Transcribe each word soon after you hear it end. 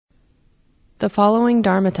The following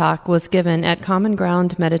Dharma talk was given at Common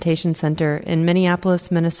Ground Meditation Center in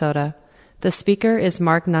Minneapolis, Minnesota. The speaker is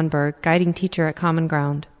Mark Nunberg, guiding teacher at Common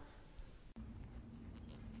Ground.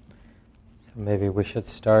 So maybe we should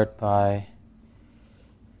start by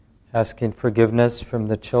asking forgiveness from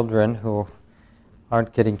the children who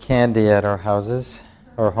aren't getting candy at our houses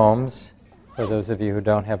or homes. For those of you who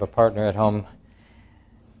don't have a partner at home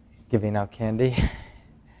giving out candy,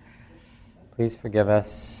 please forgive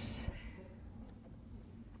us.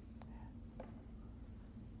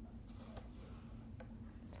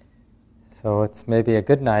 So it's maybe a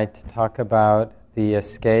good night to talk about the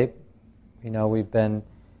escape. You know, we've been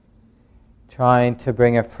trying to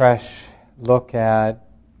bring a fresh look at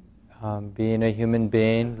being a human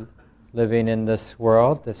being, living in this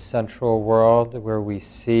world, this central world where we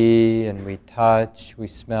see and we touch, we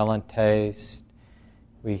smell and taste,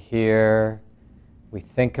 we hear, we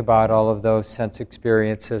think about all of those sense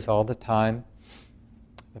experiences all the time,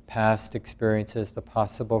 the past experiences, the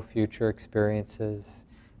possible future experiences.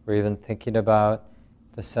 We're even thinking about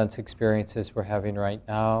the sense experiences we're having right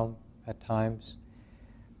now at times.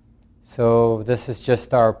 So this is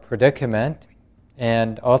just our predicament,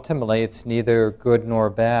 and ultimately it's neither good nor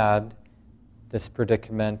bad, this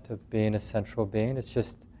predicament of being a central being. It's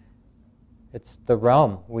the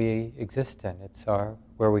realm we exist in. It's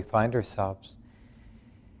where we find ourselves.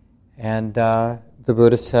 And the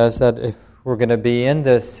Buddha says that if we're going to be in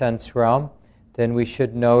this sense realm, then we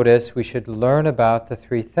should learn about the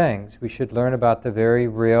three things. We should learn about the very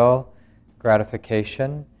real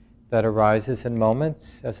gratification that arises in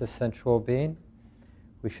moments as a sensual being.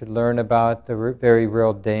 We should learn about the very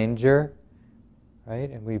real danger, right?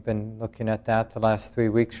 And we've been looking at that the last 3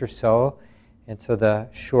 weeks or so. And so the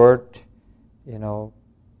short,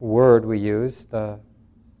 word we use, the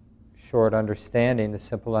short understanding, the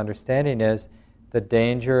simple understanding is the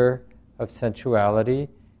danger of sensuality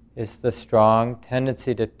is the strong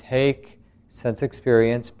tendency to take sense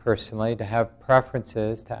experience personally, to have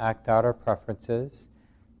preferences, to act out our preferences,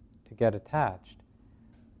 to get attached.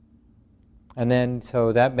 And then,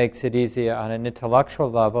 so that makes it easy on an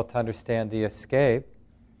intellectual level to understand the escape.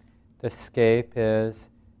 The escape is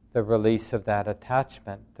the release of that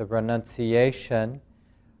attachment, the renunciation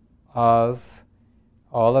of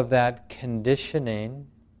all of that conditioning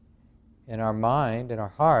in our mind, in our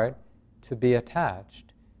heart, to be attached.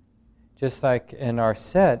 Just like in our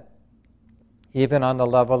sit, even on the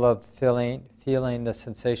level of feeling the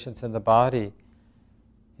sensations in the body,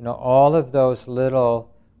 all of those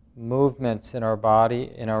little movements in our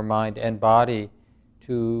body, in our mind and body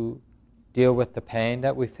to deal with the pain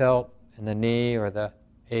that we felt in the knee or the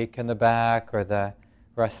ache in the back or the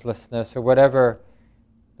restlessness or whatever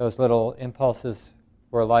those little impulses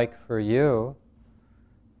were like for you,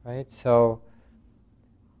 right? So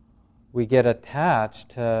we get attached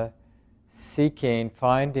to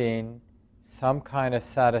finding some kind of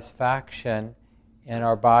satisfaction in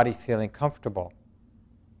our body feeling comfortable.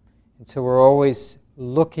 And so we're always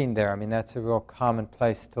looking there. I mean, that's a real common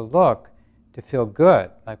place to look, to feel good.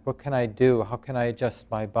 Like, what can I do? How can I adjust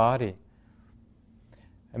my body?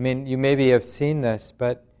 I mean, you maybe have seen this,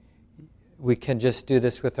 but we can just do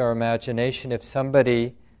this with our imagination. If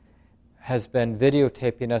somebody has been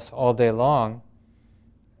videotaping us all day long,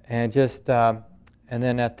 and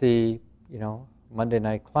then at the Monday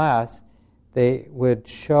night class, they would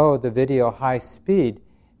show the video high speed,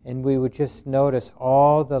 and we would just notice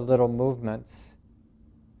all the little movements,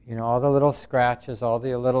 all the little scratches, all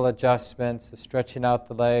the little adjustments, the stretching out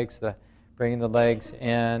the legs, the bringing the legs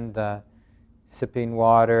in, the sipping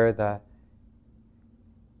water,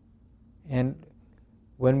 and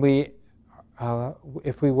when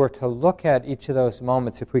if we were to look at each of those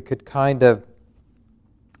moments, if we could kind of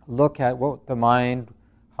look at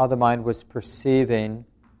how the mind was perceiving,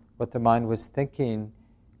 what the mind was thinking,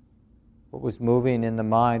 what was moving in the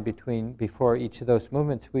mind before each of those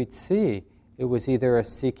movements, we'd see it was either a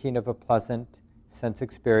seeking of a pleasant sense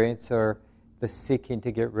experience or the seeking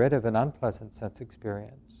to get rid of an unpleasant sense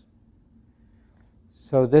experience.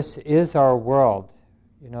 So this is our world,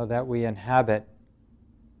 that we inhabit.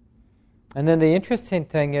 And then the interesting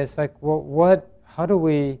thing is, how do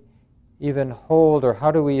we even hold, or how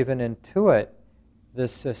do we even intuit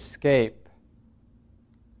this escape?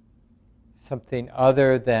 Something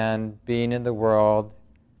other than being in the world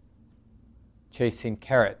chasing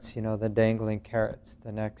carrots, the dangling carrots,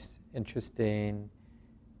 the next interesting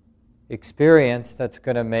experience that's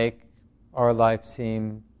going to make our life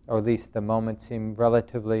seem, or at least the moment seem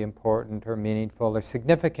relatively important or meaningful or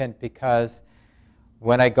significant, because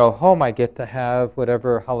when I go home I get to have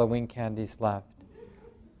whatever Halloween candy's left.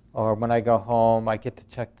 Or when I go home, I get to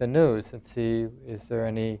check the news and see, is there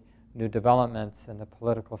any new developments in the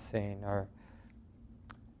political scene, or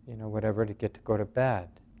whatever, to get to go to bed.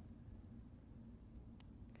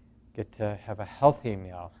 Get to have a healthy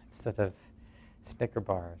meal instead of Snicker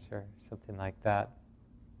bars or something like that.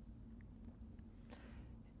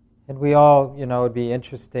 And we all, it'd be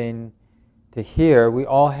interesting to hear, we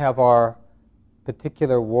all have our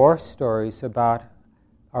particular war stories about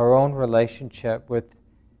our own relationship with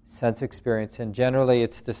sense experience. And generally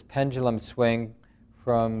it's this pendulum swing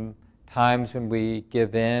from times when we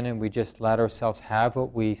give in and we just let ourselves have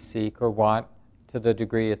what we seek or want to the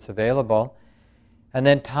degree it's available. And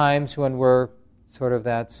then times when we're sort of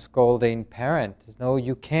that scolding parent. No,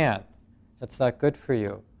 you can't. That's not good for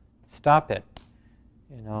you. Stop it.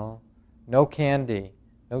 No candy,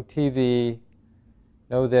 no TV,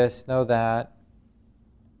 no this, no that.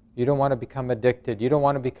 You don't want to become addicted. You don't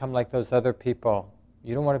want to become like those other people.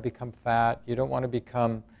 You don't want to become fat. You don't want to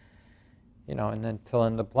become, and then fill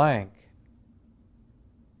in the blank.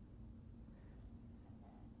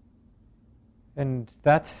 And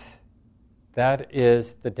that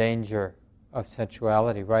is the danger of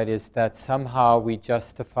sensuality, right? Is that somehow we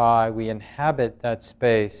justify, we inhabit that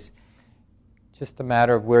space, just a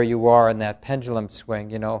matter of where you are in that pendulum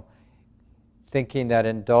swing, thinking that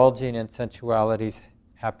indulging in sensuality's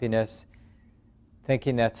happiness,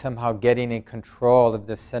 thinking that somehow getting in control of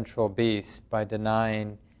this central beast by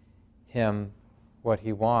denying him what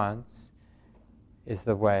he wants is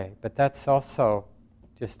the way. But that's also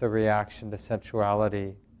just a reaction to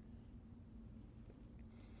sensuality.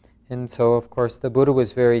 And so, of course, the Buddha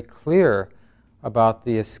was very clear about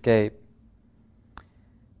the escape.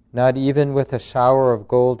 Not even with a shower of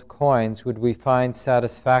gold coins would we find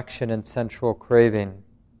satisfaction in sensual craving.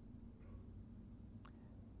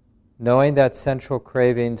 Knowing that sensual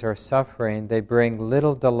cravings are suffering, they bring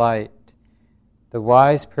little delight. The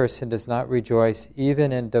wise person does not rejoice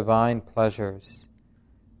even in divine pleasures.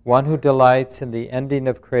 One who delights in the ending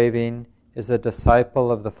of craving is a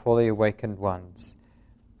disciple of the fully awakened ones.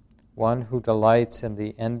 One who delights in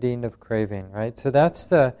the ending of craving, right? So that's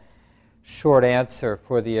the short answer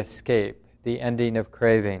for the escape, the ending of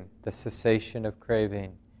craving, the cessation of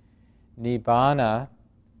craving. Nibbana,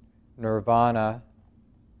 nirvana,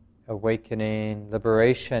 awakening,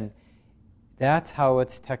 liberation, that's how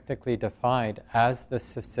it's technically defined, as the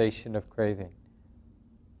cessation of craving.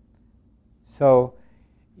 So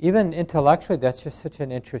even intellectually, that's just such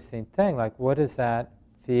an interesting thing. Like, what does that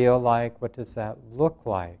feel like? What does that look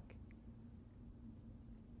like?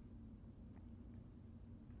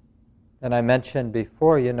 And I mentioned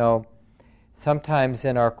before, sometimes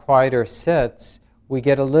in our quieter sits, we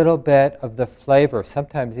get a little bit of the flavor,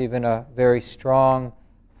 sometimes even a very strong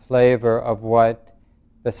flavor of what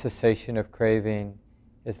the cessation of craving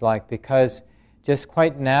is like. Because just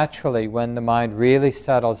quite naturally, when the mind really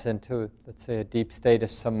settles into, let's say, a deep state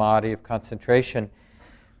of samadhi, of concentration,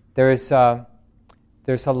 there's a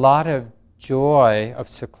lot of joy of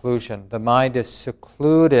seclusion. The mind is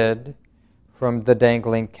secluded from the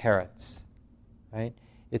dangling carrots, right?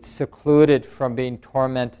 It's secluded from being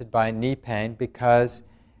tormented by knee pain because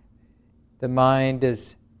the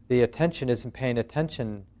attention isn't paying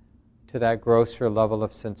attention to that grosser level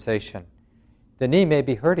of sensation. The knee may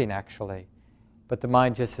be hurting actually, but the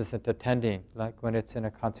mind just isn't attending, like when it's in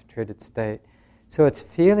a concentrated state. So it's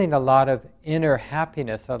feeling a lot of inner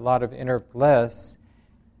happiness, a lot of inner bliss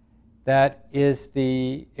that is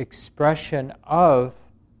the expression of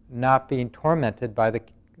not being tormented by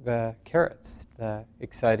the carrots, the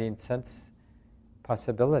exciting sense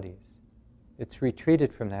possibilities. It's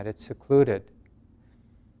retreated from that, it's secluded.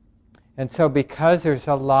 And so because there's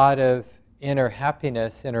a lot of inner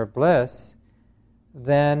happiness, inner bliss,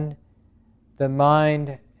 then the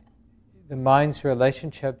mind's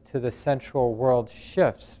relationship to the sensual world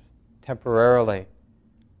shifts temporarily.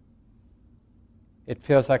 It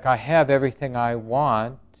feels like I have everything I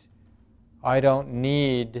want. I don't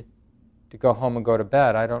need to go home and go to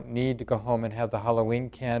bed. I don't need to go home and have the Halloween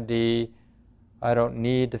candy. I don't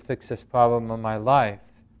need to fix this problem in my life.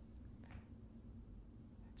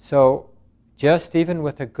 So just even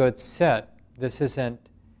with a good sit, this isn't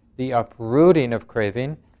the uprooting of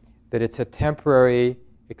craving, but it's a temporary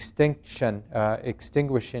extinguishing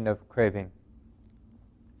of craving.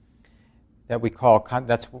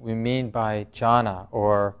 That's what we mean by jhana,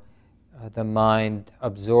 or the mind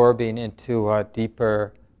absorbing into a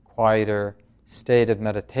deeper, quieter state of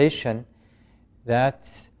meditation.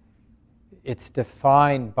 It's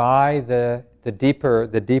defined by the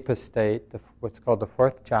deepest state, what's called the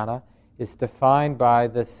fourth jhana, is defined by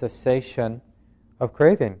the cessation of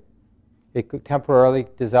craving.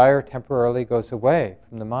 Desire temporarily goes away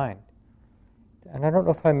from the mind. And I don't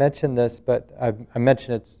know if I mentioned this, but I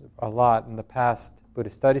mentioned it a lot in the past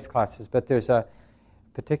Buddhist studies classes, but there's a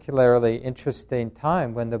particularly interesting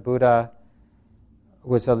time when the Buddha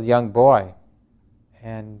was a young boy.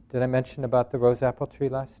 And did I mention about the rose apple tree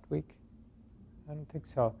last week? I don't think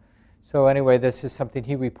so. So anyway, this is something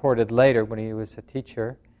he reported later when he was a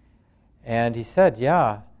teacher. And he said,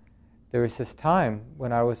 yeah, there was this time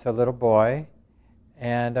when I was a little boy,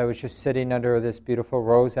 and I was just sitting under this beautiful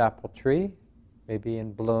rose apple tree, maybe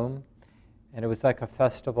in bloom, and it was like a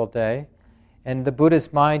festival day. And the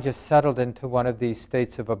Buddha's mind just settled into one of these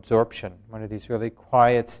states of absorption, one of these really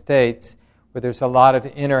quiet states where there's a lot of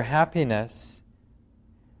inner happiness,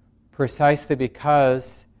 precisely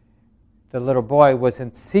because the little boy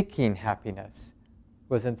wasn't seeking happiness,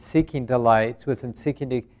 wasn't seeking delights, wasn't seeking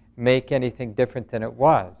to make anything different than it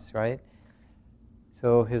was, right?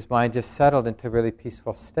 So his mind just settled into a really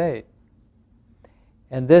peaceful state.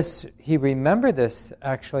 And this, he remembered this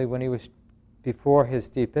actually when he was before his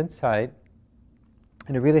deep insight,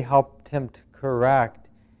 and it really helped him to correct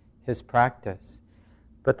his practice.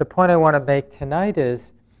 But the point I want to make tonight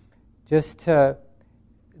is just to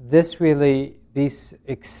these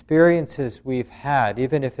experiences we've had,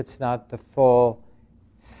 even if it's not the full,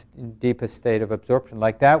 deepest state of absorption,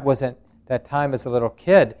 like that time as a little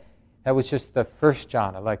kid, that was just the first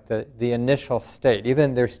jhana, like the initial state.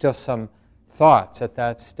 Even there's still some thoughts at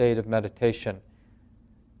that state of meditation.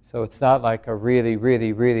 So it's not like a really,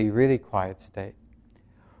 really, really, really quiet state.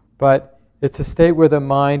 But it's a state where the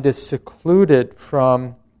mind is secluded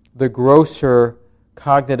from the grosser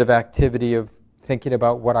cognitive activity of thinking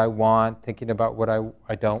about what I want, thinking about what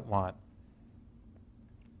I don't want.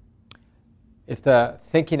 If the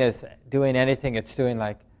thinking is doing anything, it's doing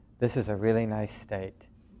like, this is a really nice state.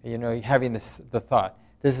 You know, having the thought,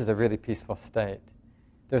 this is a really peaceful state.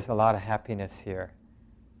 There's a lot of happiness here.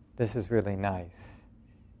 This is really nice.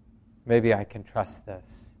 Maybe I can trust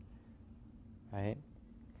this, right?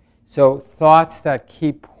 So thoughts that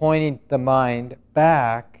keep pointing the mind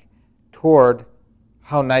back toward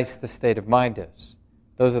how nice the state of mind is.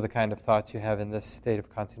 Those are the kind of thoughts you have in this state of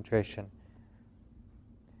concentration.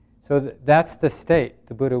 So that's the state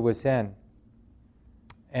the Buddha was in.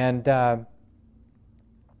 And but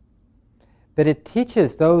it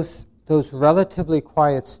teaches those relatively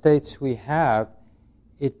quiet states we have,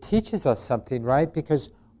 it teaches us something, right? Because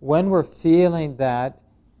when we're feeling that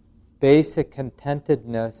basic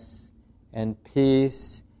contentedness and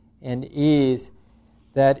peace and ease,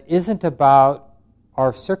 that isn't about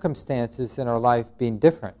our circumstances in our life being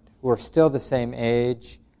different. We're still the same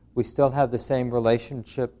age, we still have the same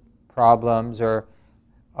relationship problems or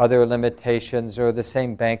other limitations or the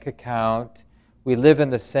same bank account. We live in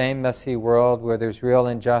the same messy world where there's real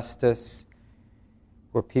injustice,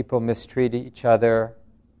 where people mistreat each other,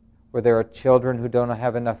 where there are children who don't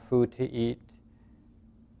have enough food to eat,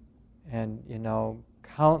 and,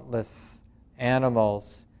 countless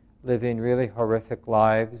animals living really horrific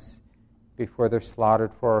lives before they're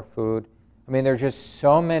slaughtered for our food. I mean, there's just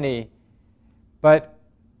so many, but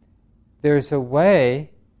there's a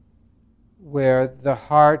way where the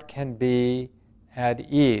heart can be at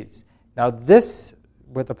ease. Now this,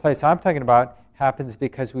 with the place I'm talking about, happens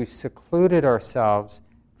because we've secluded ourselves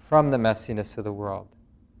from the messiness of the world.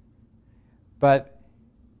 But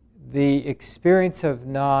the experience of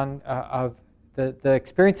the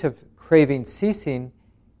experience of craving ceasing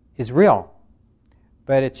is real.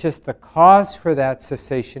 But it's just the cause for that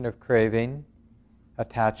cessation of craving,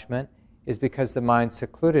 attachment, is because the mind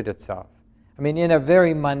secluded itself. I mean, in a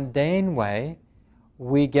very mundane way,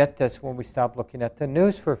 we get this when we stop looking at the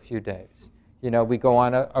news for a few days. We go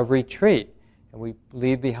on a retreat, and we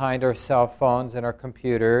leave behind our cell phones and our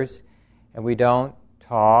computers, and we don't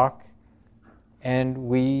talk, and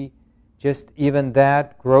we just, even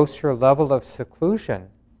that grosser level of seclusion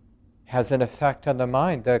has an effect on the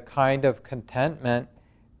mind. The kind of contentment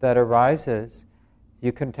that arises,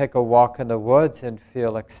 you can take a walk in the woods and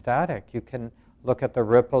feel ecstatic. You can look at the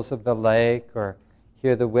ripples of the lake or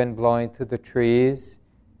hear the wind blowing through the trees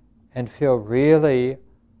and feel really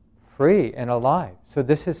free and alive. So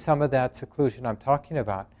this is some of that seclusion I'm talking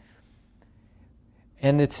about.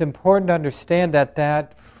 And it's important to understand that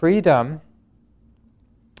that freedom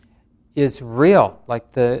is real,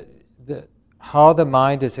 like how the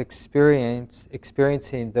mind is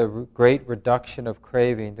experiencing the great reduction of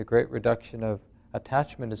craving, the great reduction of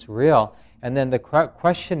attachment is real. And then the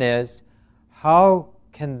question is, how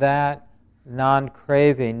can that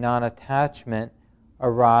non-craving, non-attachment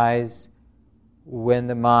arise when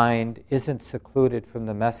the mind isn't secluded from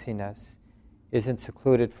the messiness isn't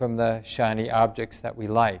secluded from the shiny objects that we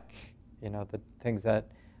like, the things that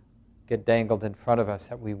get dangled in front of us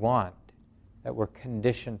that we want, that we're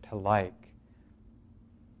conditioned to like.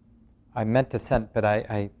 I meant to send, but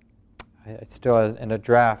I still, in a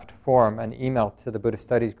draft form, an email to the Buddhist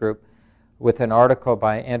Studies group with an article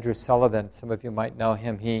by Andrew Sullivan. Some of you might know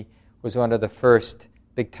him. He was one of the first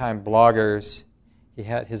big-time bloggers.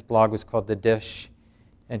 His blog was called The Dish,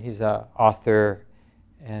 and he's an author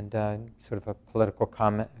and sort of a political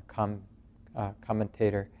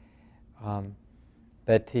commentator.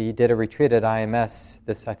 But he did a retreat at IMS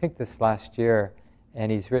this last year,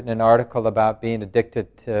 and he's written an article about being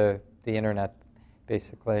addicted to the internet,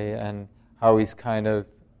 basically, and how he's kind of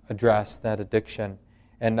addressed that addiction.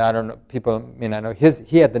 And I don't know, I know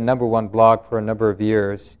he had the number one blog for a number of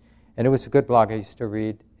years, and it was a good blog. I used to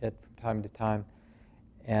read it from time to time.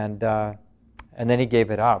 And then he gave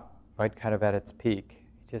it up, right, kind of at its peak.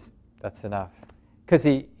 That's enough. Because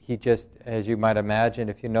he just, as you might imagine,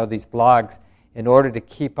 if you know these blogs, in order to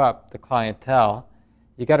keep up the clientele,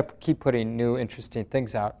 you got to keep putting new, interesting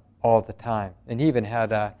things out all the time. And he even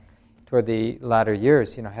had, toward the latter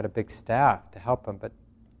years, had a big staff to help him, but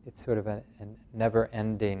it's sort of a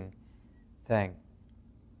never-ending thing.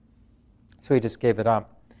 So he just gave it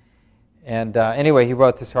up. And anyway, he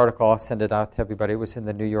wrote this article. I'll send it out to everybody. It was in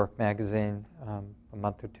the New York Magazine a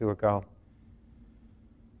month or two ago.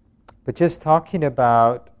 But just talking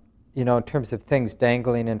about, in terms of things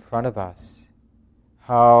dangling in front of us,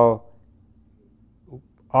 how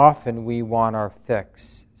often we want our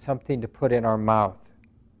fix, something to put in our mouth.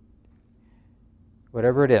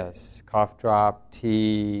 Whatever it is, cough drop,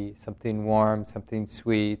 tea, something warm, something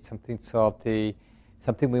sweet, something salty,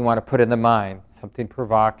 something we want to put in the mind, something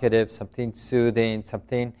provocative, something soothing,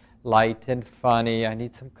 something light and funny. I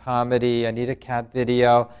need some comedy. I need a cat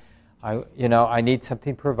video. I need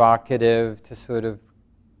something provocative to sort of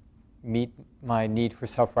meet my need for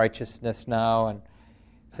self-righteousness now. And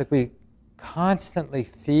it's like we constantly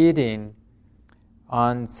feeding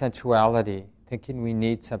on sensuality, thinking we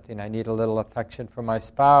need something. I need a little affection from my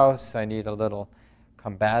spouse. I need a little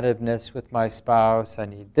combativeness with my spouse. I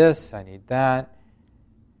need this. I need that.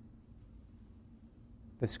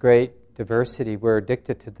 This great diversity. We're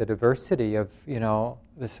addicted to the diversity of,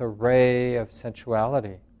 this array of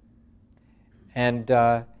sensuality. And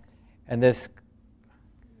this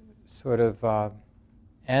sort of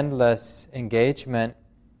endless engagement,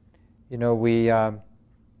 the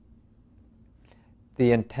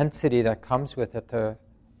intensity that comes with it, the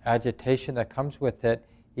agitation that comes with it,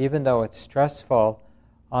 even though it's stressful,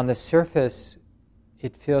 on the surface,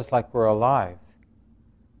 it feels like we're alive.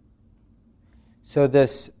 So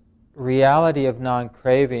this reality of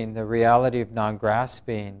non-craving, the reality of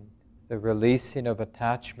non-grasping, the releasing of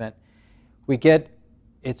attachment,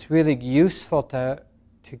 it's really useful to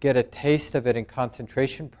get a taste of it in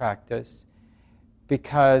concentration practice,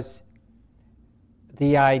 because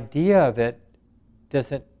the idea of it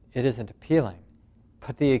isn't appealing,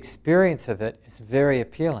 but the experience of it is very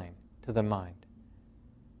appealing to the mind.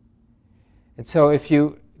 And so if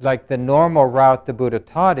you, like the normal route the Buddha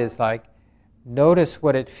taught is like, notice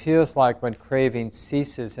what it feels like when craving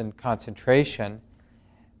ceases in concentration,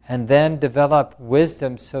 and then develop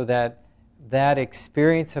wisdom so that that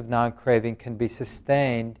experience of non-craving can be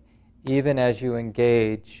sustained even as you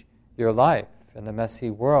engage your life in the messy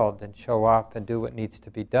world and show up and do what needs to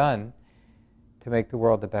be done to make the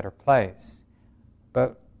world a better place.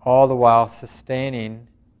 But all the while sustaining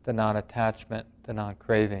the non-attachment, the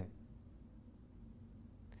non-craving.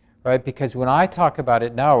 Right? Because when I talk about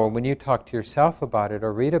it now, or when you talk to yourself about it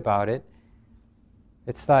or read about it,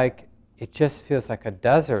 it's like, it just feels like a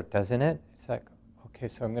desert, doesn't it? It's like, okay,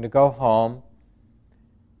 so I'm going to go home.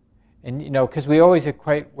 And, because we always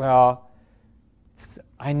equate,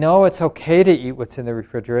 I know it's okay to eat what's in the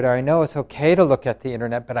refrigerator. I know it's okay to look at the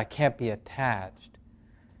internet, but I can't be attached.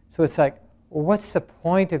 So it's like, well, what's the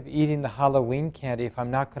point of eating the Halloween candy if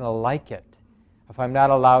I'm not going to like it? If I'm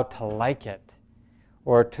not allowed to like it?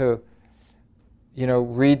 Or to,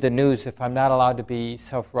 read the news if I'm not allowed to be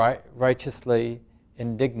self-righteously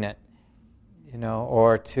indignant,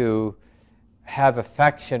 or to have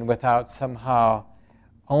affection without somehow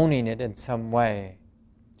owning it in some way.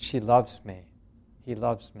 She loves me. He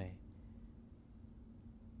loves me.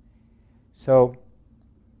 So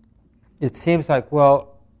it seems like,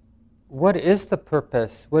 what is the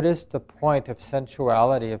purpose? What is the point of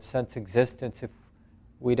sensuality, of sense existence, if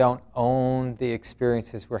we don't own the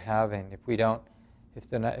experiences we're having, if they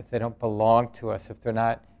don't belong to us, if they're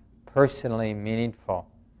not personally meaningful?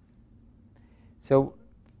 So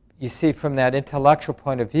you see, from that intellectual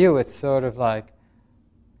point of view, it's sort of like,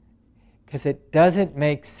 because it doesn't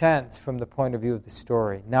make sense from the point of view of the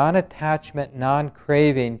story. Non-attachment,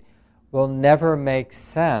 non-craving will never make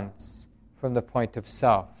sense from the point of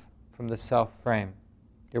self, from the self frame.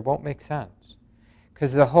 It won't make sense.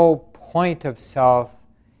 Because the whole point of self,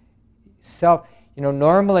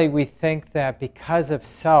 normally we think that because of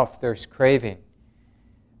self there's craving.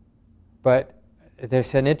 But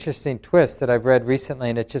there's an interesting twist that I've read recently,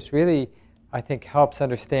 and it just really, I think, helps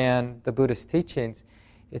understand the Buddhist teachings.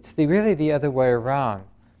 It's really the other way around.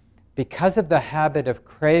 Because of the habit of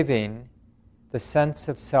craving, the sense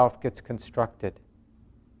of self gets constructed.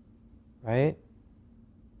 Right?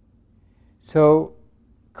 So,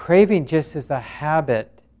 craving just is the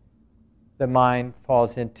habit the mind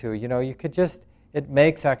falls into. It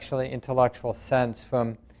makes actually intellectual sense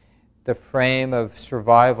from the frame of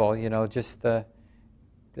survival, just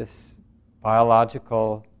this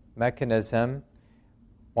biological mechanism,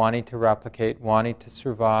 wanting to replicate, wanting to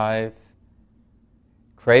survive.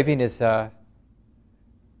 Craving is a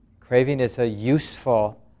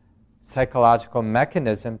useful psychological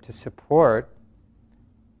mechanism to support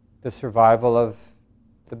the survival of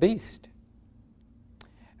the beast.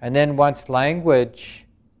 And then once language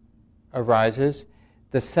arises,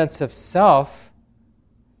 the sense of self,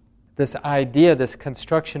 this idea, this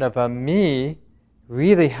construction of a me,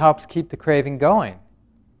 really helps keep the craving going,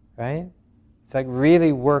 right? It's like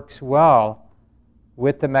really works well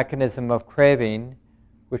with the mechanism of craving,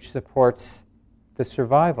 which supports the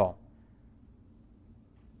survival.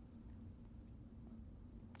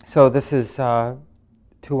 So this is, to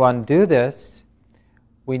undo this,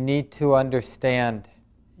 we need to understand,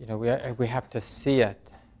 we have to see it.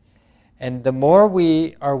 And the more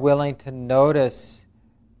we are willing to notice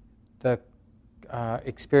the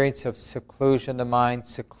experience of seclusion, the mind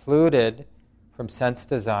secluded from sense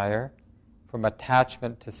desire, from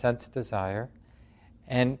attachment to sense desire,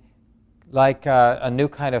 and like a new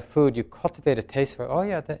kind of food, you cultivate a taste for it. Oh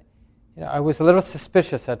yeah, I was a little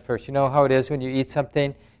suspicious at first. You know how it is when you eat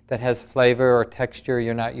something that has flavor or texture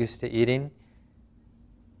you're not used to eating?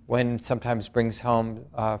 When sometimes brings home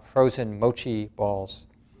frozen mochi balls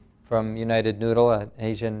from United Noodle, an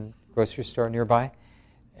Asian grocery store nearby.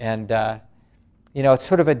 And, it's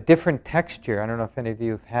sort of a different texture. I don't know if any of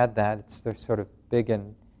you have had that. They're sort of big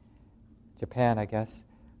in Japan, I guess.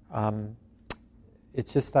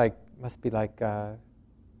 It's just must be like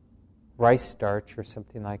rice starch or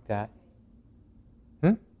something like that.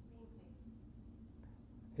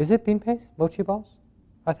 Is it bean paste? Mochi balls?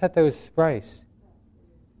 I thought that was rice.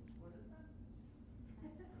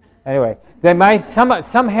 Anyway, they might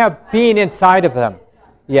some have bean inside of them.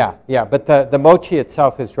 Yeah, but the mochi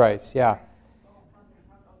itself is rice, yeah.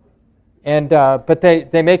 And but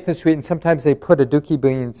they make them sweet, and sometimes they put azuki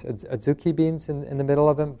beans in the middle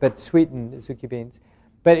of them, but sweetened azuki beans.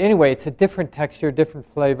 But anyway, it's a different texture, different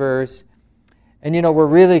flavors, and we're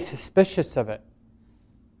really suspicious of it.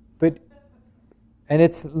 And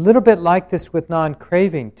it's a little bit like this with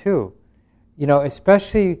non-craving too.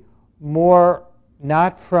 Especially more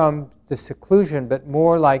not from the seclusion, but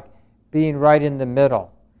more like being right in the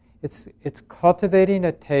middle. It's cultivating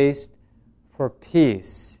a taste for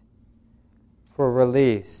peace, for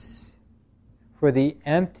release, for the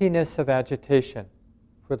emptiness of agitation,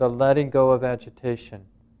 for the letting go of agitation,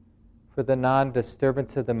 for the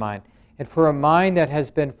non-disturbance of the mind. And for a mind that has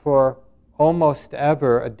been for almost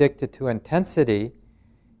ever addicted to intensity,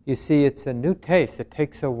 you see it's a new taste. It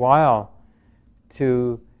takes a while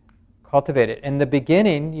to cultivate it. In the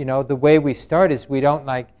beginning, the way we start is we don't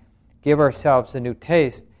give ourselves a new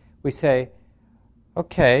taste. We say,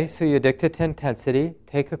 okay, so you're addicted to intensity,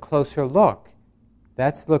 take a closer look.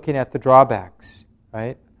 That's looking at the drawbacks,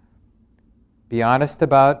 right? Be honest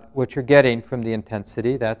about what you're getting from the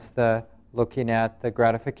intensity. That's the looking at the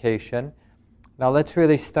gratification. Now let's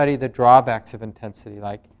really study the drawbacks of intensity,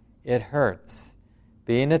 like it hurts.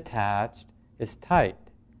 Being attached is tight.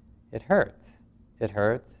 It hurts. It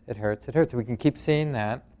hurts. It hurts. It hurts. We can keep seeing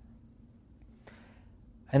that.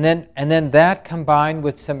 And then that combined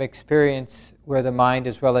with some experience where the mind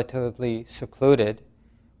is relatively secluded,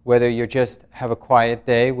 whether you just have a quiet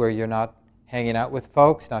day where you're not hanging out with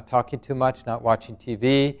folks, not talking too much, not watching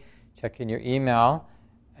TV, checking your email,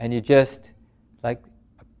 and you just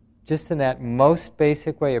in that most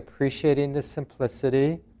basic way, appreciating the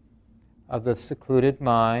simplicity of the secluded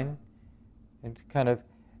mind, and kind of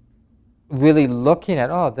really looking at,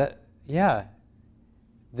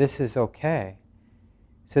 this is okay.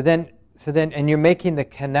 So then, and you're making the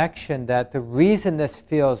connection that the reason this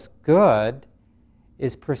feels good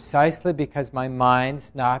is precisely because my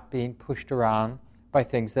mind's not being pushed around by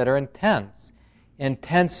things that are intense.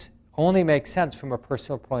 Intense only makes sense from a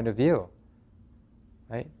personal point of view.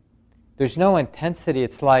 right? There's no intensity.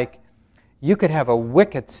 It's like you could have a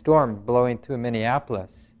wicked storm blowing through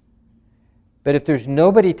Minneapolis, but if there's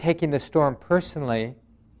nobody taking the storm personally,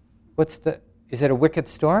 is it a wicked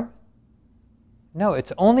storm? No,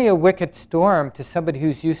 it's only a wicked storm to somebody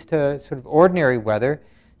who's used to sort of ordinary weather.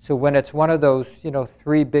 So when it's one of those,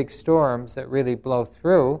 3 big storms that really blow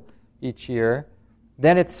through each year,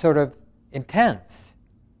 then it's sort of intense.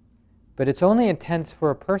 But it's only intense for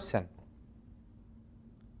a person.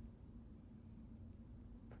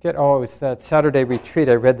 It was that Saturday retreat.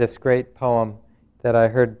 I read this great poem that I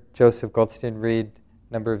heard Joseph Goldstein read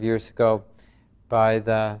a number of years ago by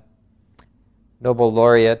the Nobel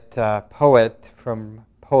laureate poet from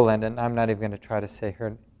Poland, and I'm not even going to try to say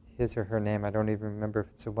his or her name. I don't even remember if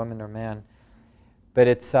it's a woman or man. But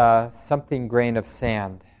it's something grain of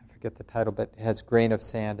sand. I forget the title, but it has grain of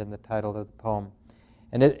sand in the title of the poem.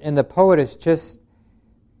 And the poet is just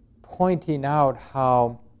pointing out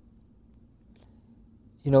how,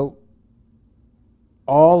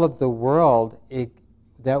 all of the world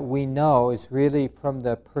that we know is really from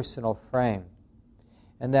the personal frame.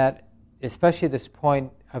 And that, especially this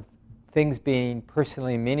point of things being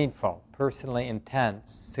personally meaningful, personally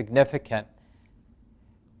intense, significant,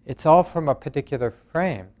 it's all from a particular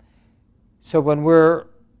frame. So when we're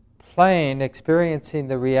experiencing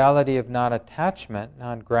the reality of non-attachment,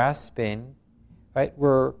 non-grasping, right,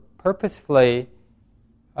 we're purposefully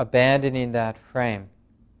abandoning that frame.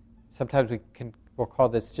 Sometimes we'll call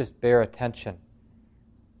this just bare attention.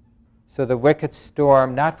 So the wicked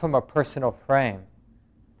storm, not from a personal frame.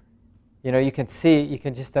 You can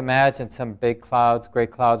just imagine some big clouds, gray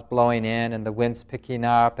clouds blowing in, and the wind's picking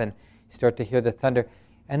up, and you start to hear the thunder.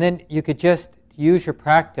 And then you could just use your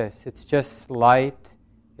practice. It's just light,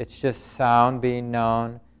 it's just sound being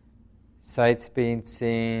known, sights being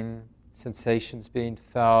seen, sensations being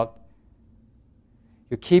felt.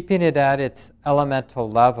 You're keeping it at its elemental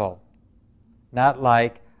level, not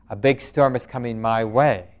like a big storm is coming my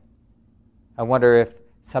way. I wonder if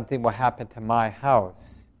something will happen to my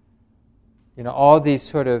house. All these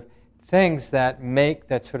sort of things that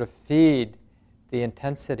sort of feed the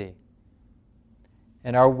intensity.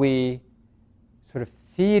 And are we sort of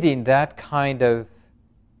feeding that kind of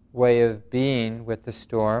way of being with the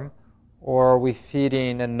storm, or are we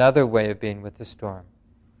feeding another way of being with the storm?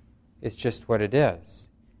 It's just what it is.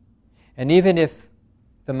 And even if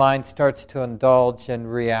the mind starts to indulge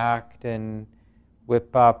and react and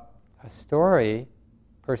whip up a story,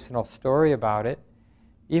 personal story about it,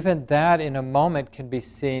 even that in a moment can be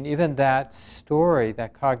seen, even that story,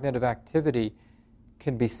 that cognitive activity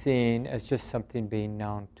can be seen as just something being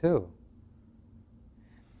known too.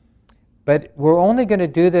 But we're only going to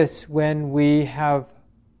do this when we have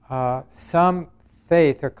some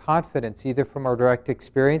faith or confidence, either from our direct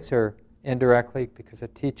experience or indirectly because a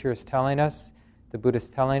teacher is telling us, the Buddha is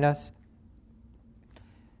telling us,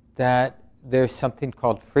 that there's something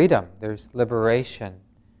called freedom, there's liberation,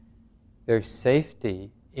 there's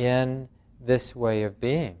safety in this way of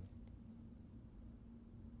being.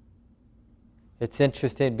 It's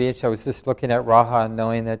interesting, I was just looking at Raha and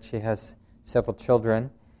knowing that she has several children,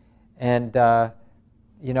 and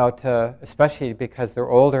especially because they're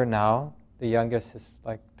older now. The youngest is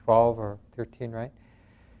like 12 or 13, right?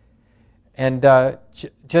 And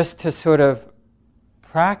just to sort of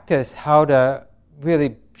practice how to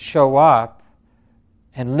really show up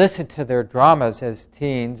and listen to their dramas as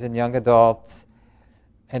teens and young adults,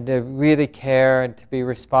 and to really care and to be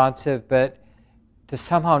responsive, but to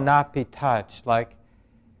somehow not be touched. Like,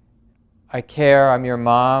 I care, I'm your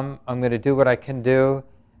mom, I'm going to do what I can do,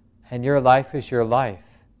 and your life is your life.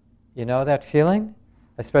 You know that feeling?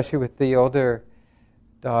 Especially with the older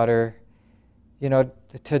daughter,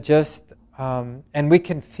 to just, and we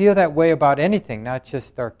can feel that way about anything, not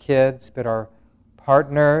just our kids, but our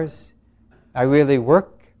partners. I really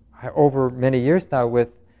work over many years now with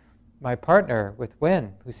my partner, with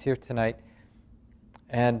Wynn, who's here tonight,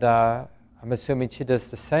 and I'm assuming she does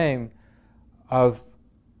the same, of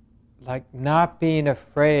like not being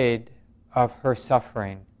afraid of her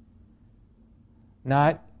suffering,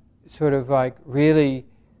 not sort of like really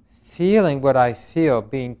feeling what I feel,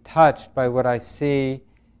 being touched by what I see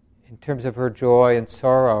in terms of her joy and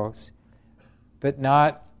sorrows, but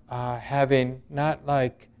not not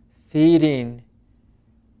like feeding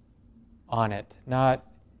on it, not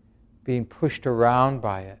being pushed around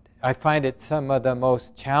by it. I find it some of the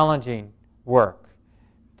most challenging work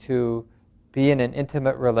to be in an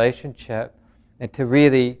intimate relationship and to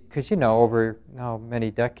really, because over now many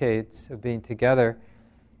decades of being together,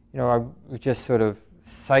 I was just sort of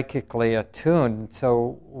psychically attuned.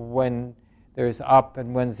 So when there's up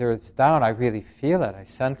and when there's down, I really feel it, I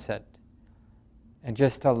sense it. And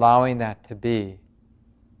just allowing that to be.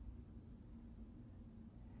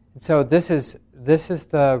 And so this is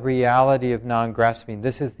the reality of non-grasping.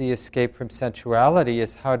 This is the escape from sensuality,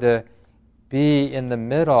 is how to be in the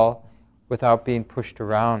middle without being pushed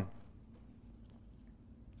around.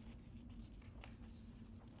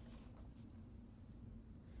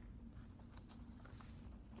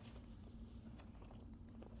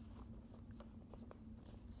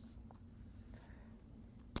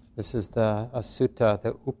 This is the sutta,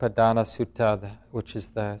 the Upadana Sutta, which is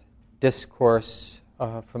the discourse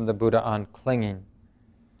from the Buddha on clinging.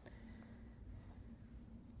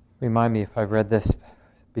 Remind me if I've read this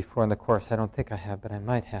before in the course. I don't think I have, but I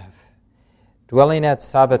might have. Dwelling at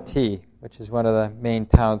Savatthi, which is one of the main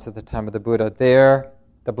towns at the time of the Buddha, there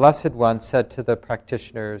the Blessed One said to the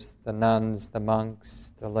practitioners, the nuns, the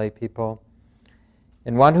monks, the lay people,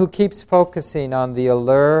 "In one who keeps focusing on the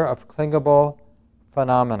allure of clingable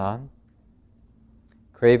phenomenon,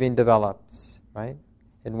 craving develops," right?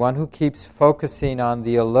 In one who keeps focusing on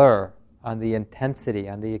the allure, on the intensity,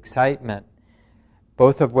 on the excitement,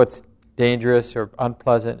 both of what's dangerous or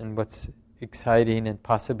unpleasant and what's exciting and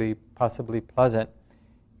possibly pleasant,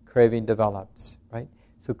 craving develops, right?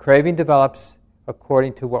 So craving develops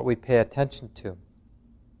according to what we pay attention to.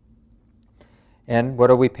 And what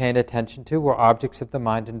are we paying attention to? We're objects of the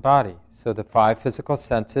mind and body. So the 5 physical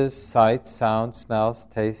senses, sights, sounds, smells,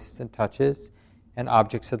 tastes, and touches, and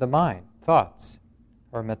objects of the mind, thoughts,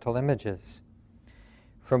 or mental images.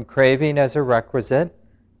 From craving as a requisite,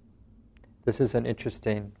 this is an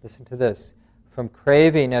interesting, listen to this. From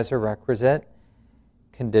craving as a requisite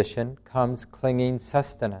condition comes clinging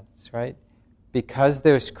sustenance, right? Because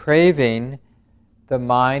there's craving, the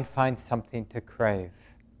mind finds something to crave.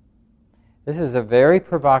 This is a very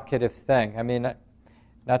provocative thing. I mean,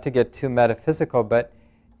 not to get too metaphysical, but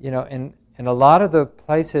in a lot of the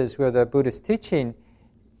places where the Buddha's teaching,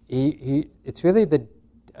 it's really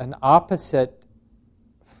an opposite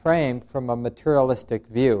frame from a materialistic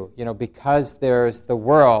view. Because there's the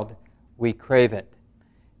world, we crave it.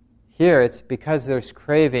 Here, it's because there's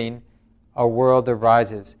craving, a world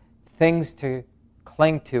arises. Things to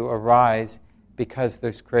cling to arise because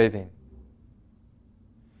there's craving.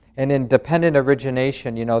 And in dependent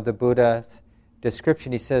origination, the Buddha's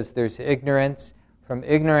description, he says there's ignorance. From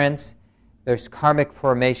ignorance, there's karmic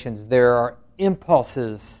formations. There are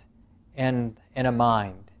impulses in a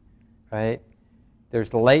mind, right?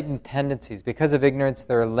 There's latent tendencies. Because of ignorance,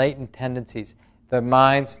 there are latent tendencies. The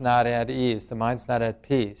mind's not at ease. The mind's not at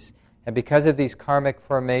peace. And because of these karmic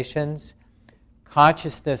formations,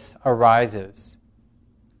 consciousness arises.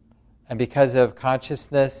 And because of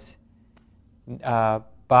consciousness,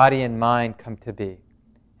 body and mind come to be.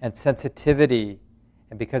 And sensitivity,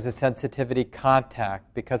 and because of sensitivity,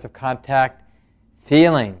 contact. Because of contact,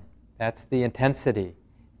 feeling. That's the intensity.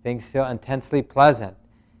 Things feel intensely pleasant,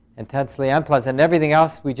 intensely unpleasant, and everything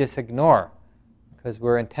else we just ignore because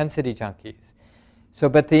we're intensity junkies.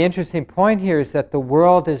 But the interesting point here is that the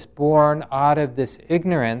world is born out of this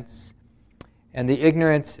ignorance, and the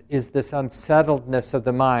ignorance is this unsettledness of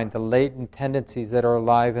the mind, the latent tendencies that are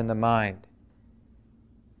alive in the mind.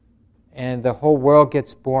 And the whole world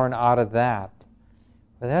gets born out of that.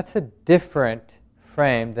 But that's a different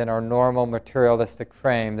frame than our normal materialistic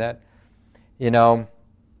frame that,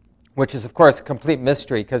 which is, of course, a complete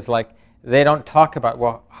mystery because, they don't talk about,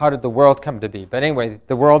 well, how did the world come to be? But anyway,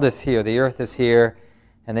 the world is here, the earth is here,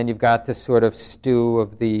 and then you've got this sort of stew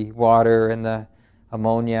of the water and the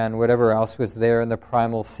ammonia and whatever else was there in the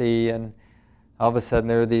primal sea, and all of a sudden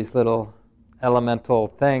there are these little elemental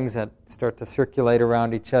things that start to circulate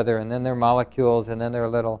around each other, and then they're molecules, and then they're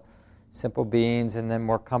little simple beings, and then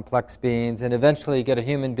more complex beings, and eventually you get a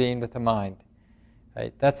human being with a mind.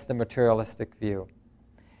 Right? That's the materialistic view.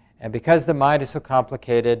 And because the mind is so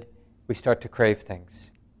complicated, we start to crave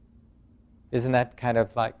things. Isn't that kind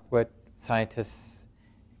of like what scientists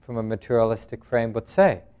from a materialistic frame would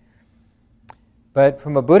say? But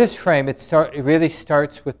from a Buddhist frame, it really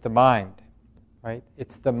starts with the mind. Right?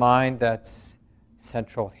 It's the mind that's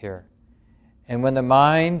central here. And when the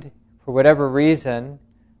mind, for whatever reason,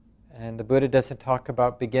 and the Buddha doesn't talk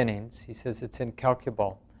about beginnings, he says it's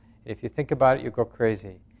incalculable. If you think about it, you go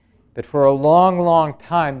crazy. But for a long, long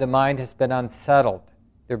time, the mind has been unsettled.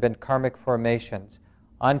 There have been karmic formations,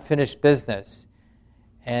 unfinished business.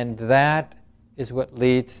 And that is what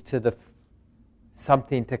leads to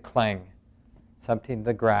something to cling, something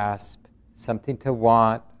to grasp, something to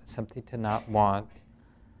want, something to not want,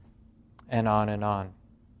 and on and on.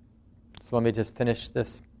 So let me just finish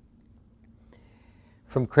this.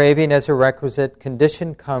 From craving as a requisite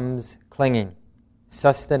condition comes clinging,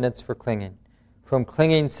 sustenance for clinging. From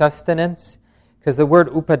clinging, sustenance, because the word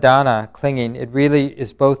upadana, clinging, it really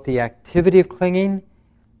is both the activity of clinging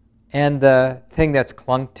and the thing that's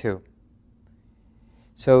clung to.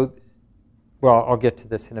 So, well, I'll get to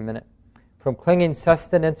this in a minute. From clinging,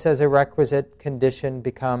 sustenance as a requisite condition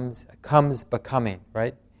comes becoming,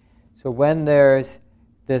 right? So when there's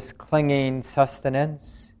this clinging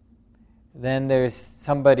sustenance, then there's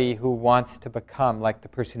somebody who wants to become, like the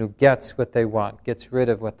person who gets what they want, gets rid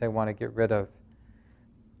of what they want to get rid of.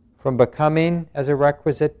 From becoming as a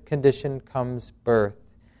requisite condition comes birth.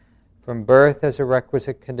 From birth as a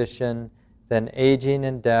requisite condition, then aging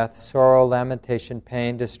and death, sorrow, lamentation,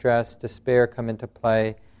 pain, distress, despair come into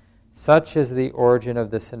play. Such is the origin of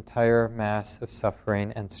this entire mass of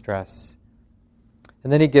suffering and stress.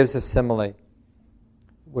 And then he gives a simile,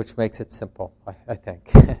 which makes it simple, I think.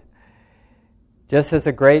 Just as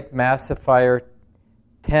a great mass of fire,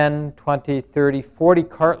 10, 20, 30, 40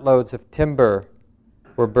 cartloads of timber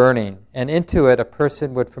were burning, and into it a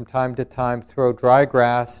person would from time to time throw dry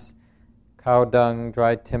grass, cow dung,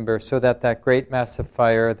 dried timber, so that that great mass of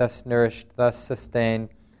fire, thus nourished, thus sustained,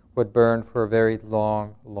 would burn for a very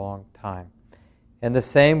long, long time. In the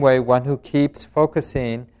same way, one who keeps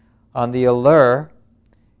focusing on the allure,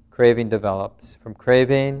 craving develops. From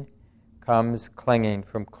craving comes clinging.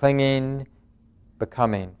 From clinging,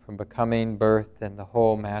 becoming. From becoming, birth, and the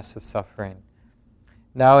whole mass of suffering.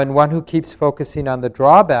 Now, in one who keeps focusing on the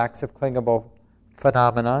drawbacks of clingable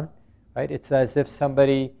phenomenon, right? It's as if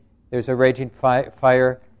there's a raging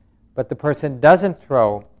fire, but the person doesn't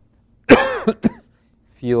throw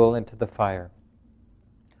fuel into the fire.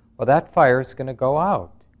 Well, that fire is going to go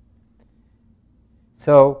out.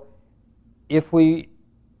 So, if we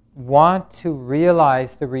want to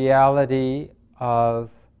realize the reality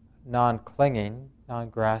of non-clinging,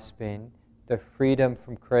 non-grasping, the freedom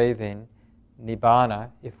from craving,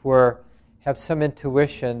 nibbana, if we have some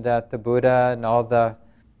intuition that the Buddha and all the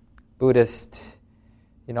Buddhist,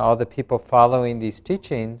 all the people following these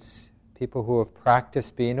teachings, people who have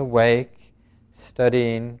practiced being awake,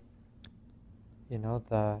 studying,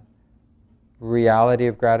 the reality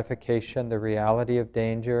of gratification, the reality of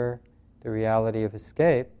danger, the reality of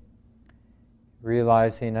escape,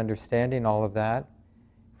 realizing, understanding all of that.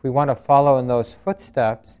 If we want to follow in those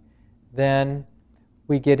footsteps, then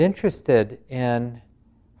we get interested in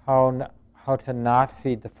how to not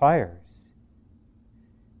feed the fires.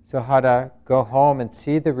 So how to go home and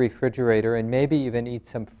see the refrigerator and maybe even eat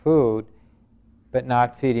some food, but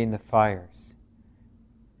not feeding the fires.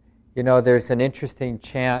 There's an interesting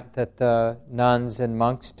chant that the nuns and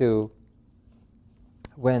monks do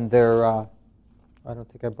when they're, I don't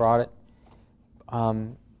think I brought it,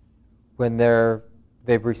 when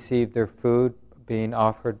they've received their food being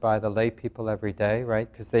offered by the lay people every day,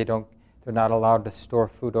 right? Because they're not allowed to store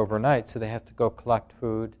food overnight, so they have to go collect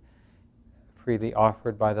food freely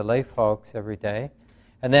offered by the lay folks every day.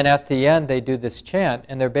 And then at the end, they do this chant,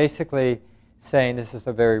 and they're basically saying, this is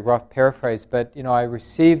a very rough paraphrase, but I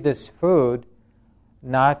received this food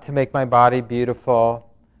not to make my body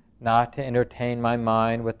beautiful, not to entertain my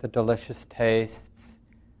mind with the delicious tastes,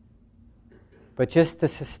 but just to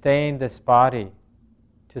sustain this body,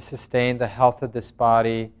 to sustain the health of this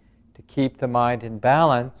body, to keep the mind in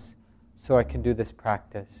balance, so I can do this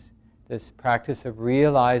practice of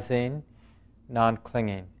realizing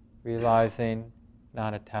non-clinging, realizing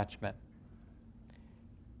non-attachment.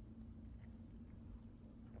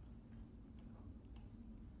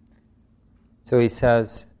 So he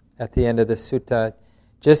says at the end of the sutta,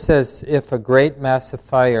 just as if a great mass of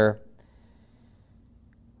fire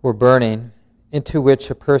were burning, into which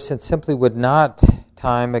a person simply would not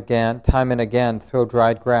time and again throw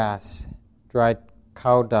dried grass, dried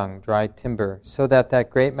cow dung, dried timber, so that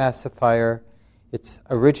great mass of fire, its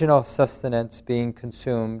original sustenance being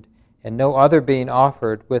consumed, and no other being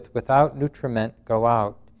offered without nutriment, go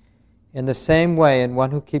out. In the same way, in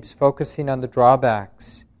one who keeps focusing on the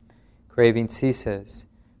drawbacks, craving ceases.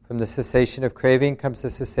 From the cessation of craving comes the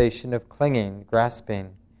cessation of clinging,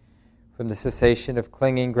 grasping. From the cessation of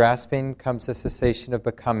clinging, grasping, comes the cessation of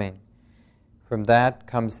becoming. From that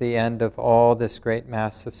comes the end of all this great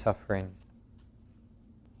mass of suffering.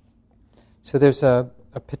 So there's a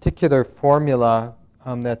particular formula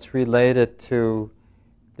that's related to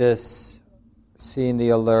this seeing the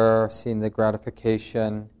allure, seeing the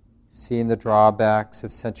gratification, seeing the drawbacks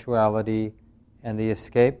of sensuality and the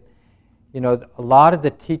escape. A lot of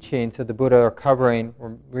the teachings that the Buddha are covering,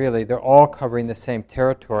 or really, they're all covering the same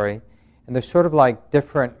territory, and they're sort of like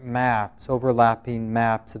different maps, overlapping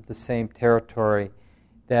maps of the same territory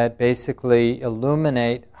that basically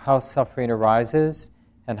illuminate how suffering arises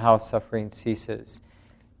and how suffering ceases.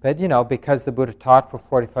 But, because the Buddha taught for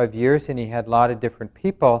 45 years and he had a lot of different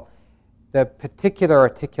people, the particular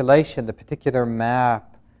articulation, the particular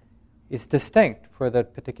map is distinct for the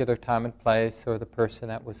particular time and place or the person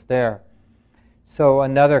that was there. So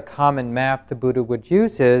another common map the Buddha would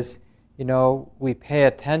use is, we pay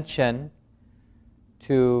attention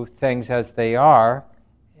to things as they are,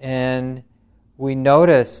 and we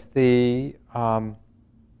notice the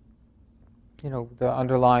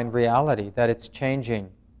underlying reality, that it's changing,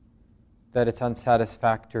 that it's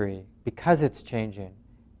unsatisfactory, because it's changing.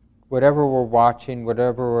 Whatever we're watching,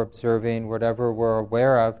 whatever we're observing, whatever we're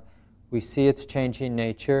aware of, we see its changing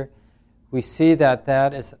nature. We see that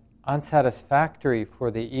that is unsatisfactory for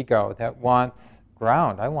the ego that wants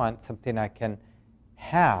ground. I want something I can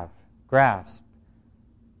have, grasp.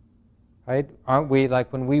 Right? Aren't we,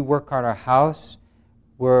 like when we work on our house,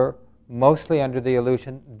 we're mostly under the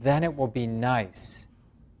illusion, then it will be nice.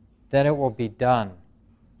 Then it will be done.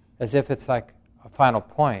 As if it's like a final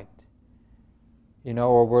point.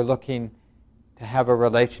 Or we're looking to have a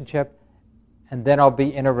relationship, and then I'll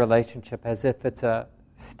be in a relationship as if it's a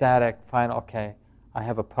static final, okay, I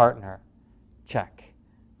have a partner, check.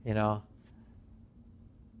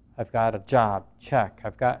 I've got a job, check.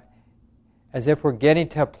 As if we're getting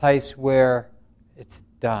to a place where it's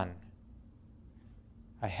done.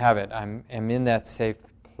 I have it. I'm in that safe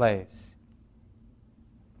place.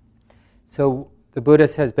 So the Buddha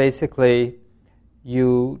says basically,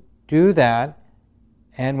 you do that,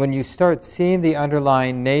 and when you start seeing the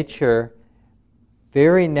underlying nature,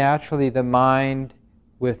 very naturally the mind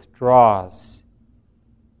withdraws.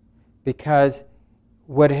 Because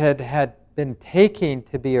what had been taking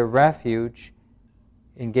to be a refuge,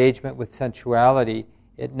 engagement with sensuality,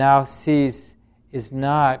 it now sees is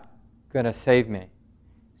not going to save me.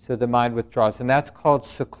 So the mind withdraws. And that's called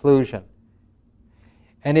seclusion.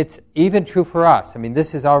 And it's even true for us. I mean,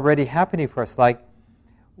 this is already happening for us. Like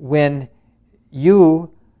when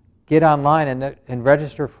you get online and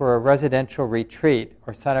register for a residential retreat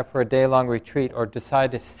or sign up for a day-long retreat or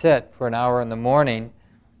decide to sit for an hour in the morning,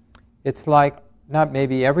 it's like, not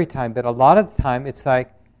maybe every time, but a lot of the time, it's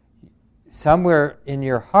like somewhere in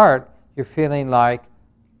your heart, you're feeling like,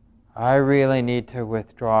 I really need to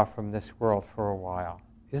withdraw from this world for a while.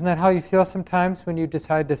 Isn't that how you feel sometimes when you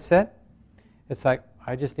decide to sit? It's like,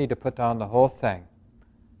 I just need to put down the whole thing.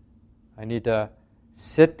 I need to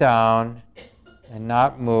sit down and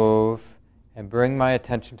not move and bring my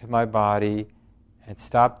attention to my body and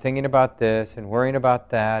stop thinking about this and worrying about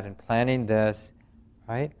that and planning this,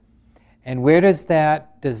 right? And where does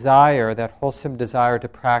that desire, that wholesome desire to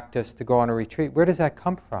practice, to go on a retreat, where does that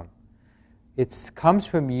come from? It comes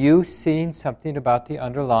from you seeing something about the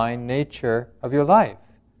underlying nature of your life.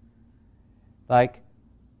 Like,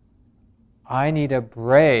 I need a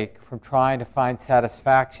break from trying to find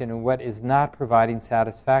satisfaction in what is not providing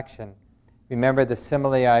satisfaction. Remember the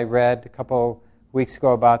simile I read a couple weeks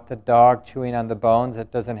ago about the dog chewing on the bones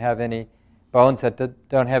that doesn't have any bones that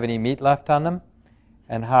don't have any meat left on them,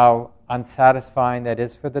 and how unsatisfying that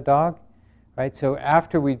is for the dog, right? So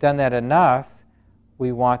after we've done that enough,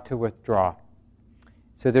 we want to withdraw.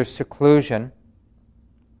 So there's seclusion.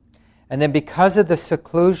 And then because of the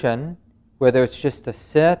seclusion, whether it's just a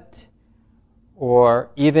sit,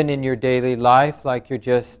 or even in your daily life, like you're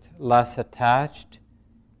just less attached,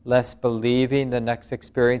 less believing the next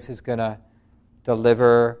experience is going to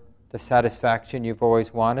deliver the satisfaction you've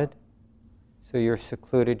always wanted. So you're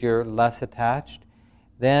secluded, you're less attached.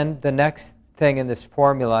 Then the next thing in this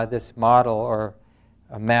formula, this model or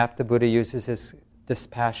a map the Buddha uses is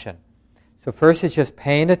dispassion. So first is just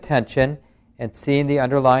paying attention and seeing the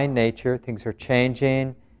underlying nature. Things are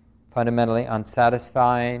changing, fundamentally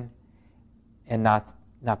unsatisfying, and not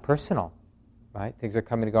personal, right? Things are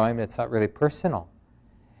coming and going, but it's not really personal.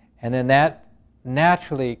 And then that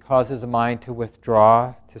naturally causes the mind to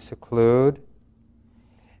withdraw, to seclude.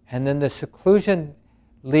 And then the seclusion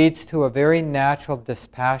leads to a very natural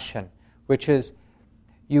dispassion, which is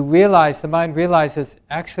the mind realizes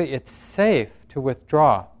actually it's safe to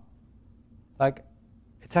withdraw. Like,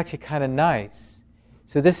 it's actually kind of nice.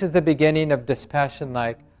 So this is the beginning of dispassion,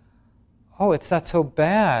 like, oh, it's not so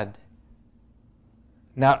bad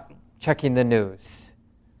not checking the news.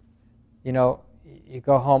 You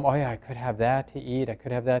go home, oh yeah, I could have that to eat, I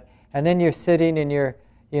could have that. And then you're sitting and you're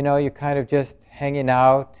kind of just hanging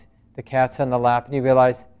out, the cat's on the lap, and you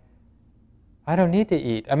realize, I don't need to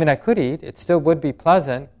eat. I mean, I could eat, it still would be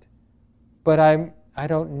pleasant, but I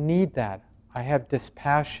don't need that. I have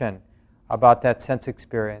dispassion about that sense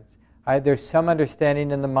experience. There's some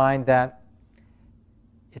understanding in the mind that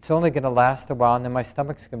it's only going to last a while, and then my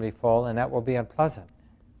stomach's going to be full, and that will be unpleasant.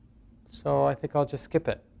 So I think I'll just skip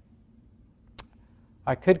it.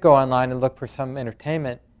 I could go online and look for some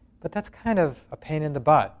entertainment, but that's kind of a pain in the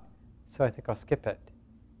butt, so I think I'll skip it.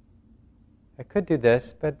 I could do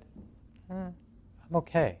this, but I'm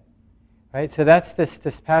okay. Right? So that's this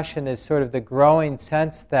dispassion is sort of the growing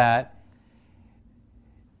sense that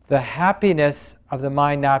the happiness of the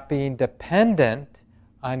mind not being dependent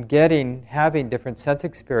on having different sense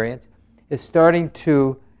experience is starting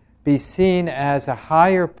to be seen as a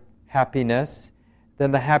higher happiness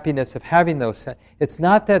than the happiness of having those. It's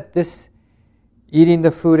not that this eating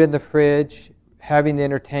the food in the fridge, having the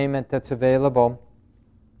entertainment that's available,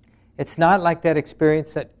 it's not like that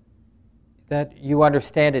experience that you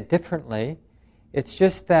understand it differently. It's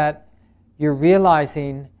just that you're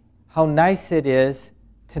realizing how nice it is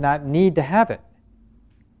to not need to have it.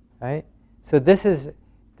 Right? So this is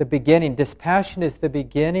the beginning. Dispassion is the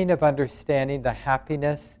beginning of understanding the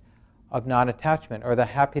happiness of non-attachment, or the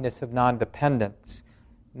happiness of non-dependence,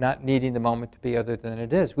 not needing the moment to be other than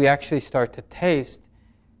it is. We actually start to taste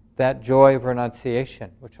that joy of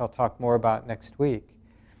renunciation, which I'll talk more about next week.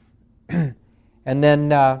 And then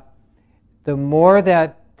the more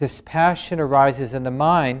that dispassion arises in the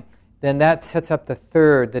mind, then that sets up the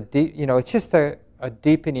third, it's just a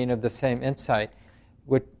deepening of the same insight,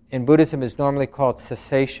 which in Buddhism is normally called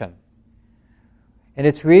cessation. And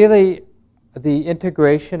it's really the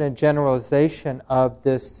integration and generalization of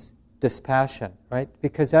this dispassion, right?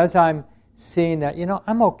 Because as I'm seeing that,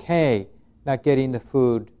 I'm okay not getting the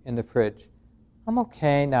food in the fridge. I'm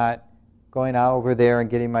okay not going out over there and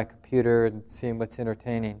getting my computer and seeing what's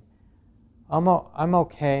entertaining. I'm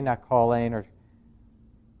okay not calling or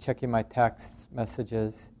checking my text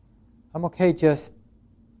messages. I'm okay just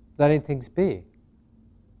letting things be.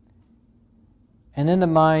 And then the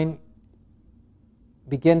mind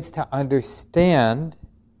begins to understand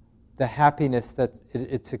the happiness that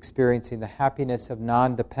it's experiencing, the happiness of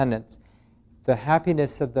non-dependence, the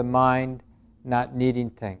happiness of the mind not needing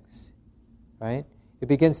things, right? It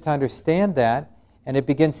begins to understand that, and it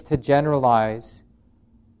begins to generalize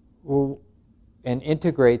and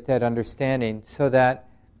integrate that understanding so that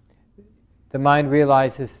the mind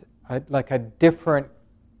realizes like a different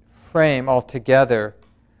frame altogether.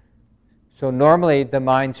 So normally the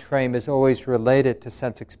mind's frame is always related to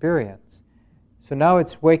sense experience. So now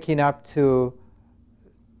it's waking up to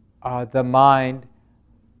the mind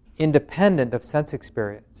independent of sense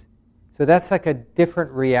experience. So that's like a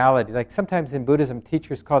different reality. Like sometimes in Buddhism,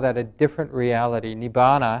 teachers call that a different reality.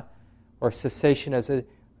 Nibbana, or cessation,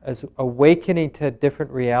 as awakening to a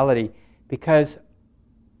different reality, because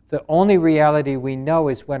the only reality we know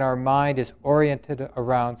is when our mind is oriented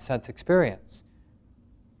around sense experience.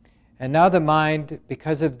 And now the mind,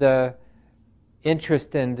 because of the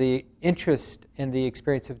interest in the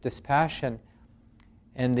experience of dispassion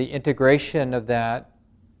and the integration of that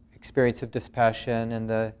experience of dispassion and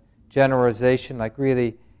the generalization, like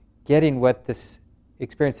really getting what this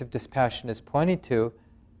experience of dispassion is pointing to,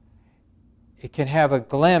 it can have a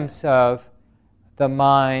glimpse of the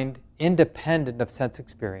mind independent of sense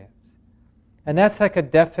experience. And that's like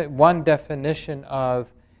one definition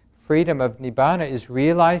of freedom of Nibbana, is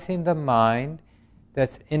realizing the mind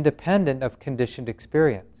that's independent of conditioned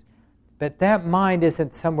experience. But that mind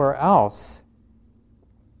isn't somewhere else.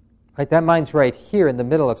 Right? That mind's right here in the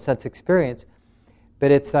middle of sense experience.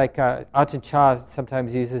 But it's like Ajahn Chah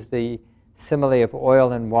sometimes uses the simile of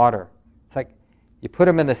oil and water. It's like you put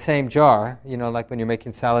them in the same jar, like when you're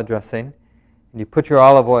making salad dressing, and you put your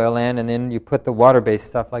olive oil in, and then you put the water-based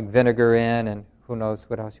stuff like vinegar in, and who knows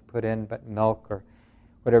what else you put in, but milk or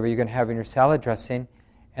whatever you're going to have in your salad dressing,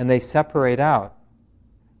 and they separate out.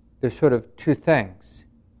 There's sort of two things.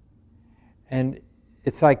 And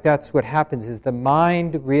it's like that's what happens, is the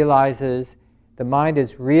mind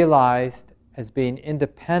is realized as being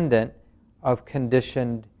independent of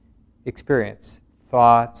conditioned experience.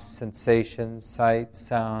 Thoughts, sensations, sights,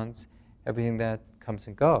 sounds, everything that comes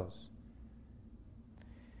and goes.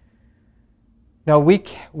 Now we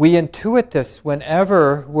intuit this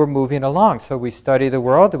whenever we're moving along. So we study the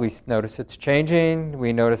world, we notice it's changing,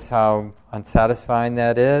 we notice how unsatisfying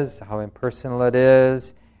that is, how impersonal it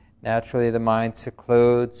is. Naturally the mind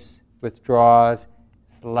secludes, withdraws,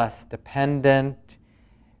 it's less dependent.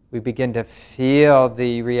 We begin to feel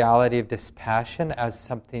the reality of dispassion as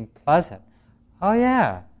something pleasant. Oh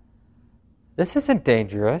yeah, this isn't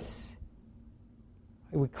dangerous.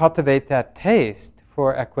 We cultivate that taste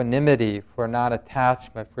for equanimity, for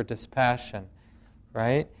non-attachment, for dispassion,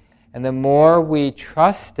 right? And the more we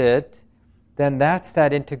trust it, then that's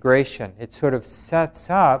that integration. It sort of sets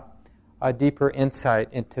up a deeper insight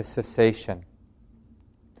into cessation,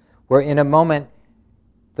 where in a moment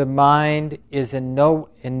the mind is in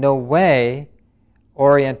no way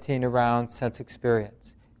orienting around sense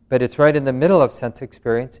experience. But it's right in the middle of sense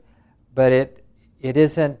experience, but it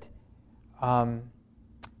isn't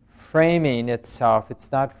framing itself.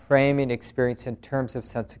 It's not framing experience in terms of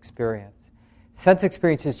sense experience. Sense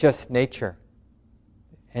experience is just nature,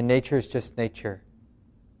 and nature is just nature.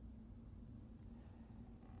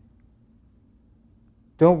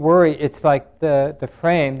 Don't worry, it's like this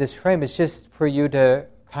frame is just for you to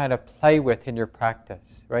kind of play with in your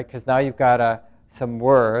practice, right? Because now you've got some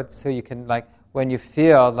words, so you can, like, when you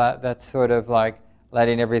feel that sort of like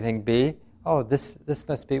letting everything be, oh, this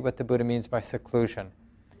must be what the Buddha means by seclusion.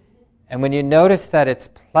 And when you notice that it's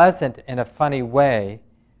pleasant in a funny way,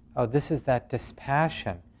 oh, this is that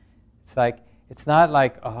dispassion. It's like, it's not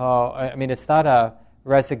like, it's not a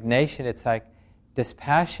resignation. It's like,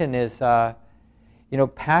 dispassion is,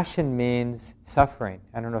 passion means suffering.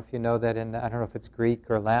 I don't know if you know that I don't know if it's Greek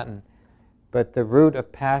or Latin, but the root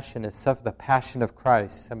of passion is the passion of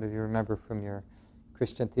Christ. Some of you remember from your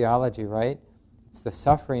Christian theology, right? It's the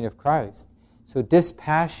suffering of Christ. So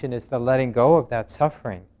dispassion is the letting go of that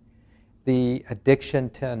suffering, the addiction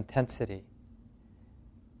to intensity,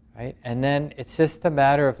 right? And then it's just a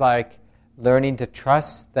matter of like learning to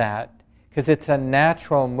trust that, because it's a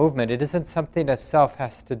natural movement. It isn't something that self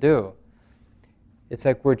has to do. It's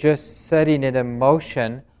like we're just setting it in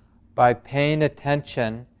motion by paying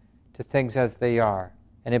attention to things as they are,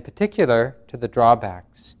 and in particular to the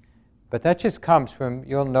drawbacks. But that just comes from,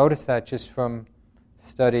 you'll notice that just from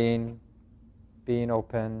studying, being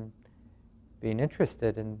open, being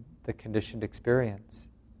interested in the conditioned experience.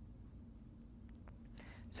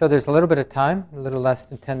 So there's a little bit of time, a little less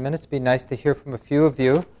than 10 minutes. It'd be nice to hear from a few of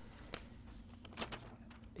you,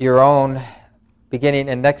 your own beginning.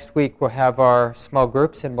 And next week we'll have our small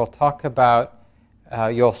groups, and we'll talk about,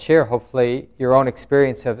 you'll share hopefully your own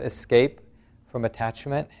experience of escape from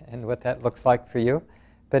attachment and what that looks like for you.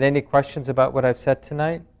 But any questions about what I've said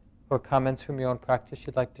tonight, or comments from your own practice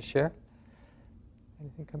you'd like to share?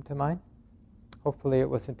 Anything come to mind? Hopefully it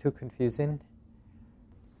wasn't too confusing.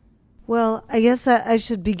 Well, I guess I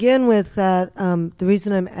should begin with that. The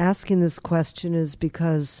reason I'm asking this question is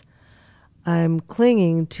because I'm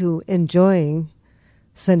clinging to enjoying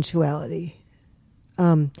sensuality.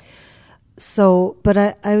 But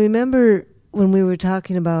I remember when we were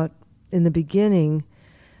talking about in the beginning,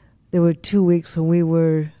 there were 2 weeks when we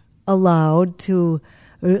were allowed to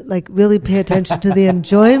really pay attention to the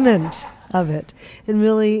enjoyment of it and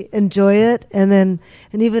really enjoy it. And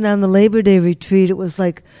even on the Labor Day retreat, it was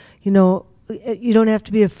like, you don't have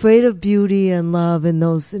to be afraid of beauty and love and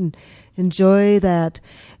those, and enjoy that.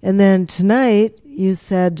 And then tonight you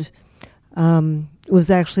said, it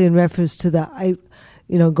was actually in reference to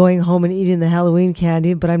going home and eating the Halloween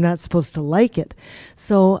candy, but I'm not supposed to like it.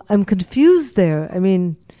 So I'm confused there. I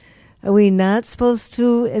mean, are we not supposed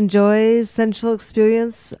to enjoy sensual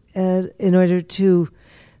experience in order to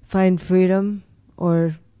find freedom?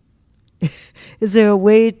 Or is there a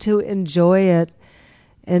way to enjoy it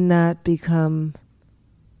and not become,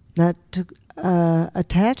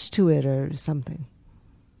 attached to it or something?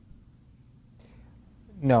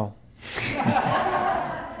 No.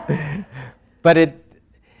 But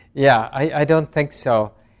I don't think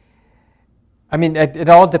so. I mean, it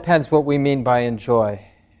all depends what we mean by enjoy,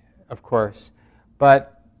 of course.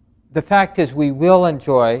 But the fact is we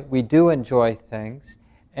do enjoy things.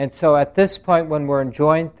 And so at this point when we're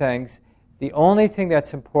enjoying things, the only thing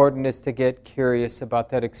that's important is to get curious about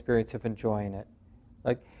that experience of enjoying it.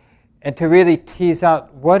 And to really tease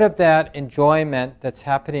out what of that enjoyment that's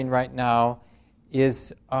happening right now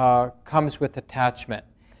comes with attachment.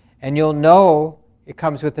 And you'll know it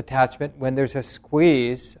comes with attachment when there's a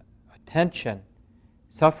squeeze, a tension,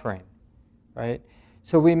 suffering, right?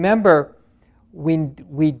 So remember,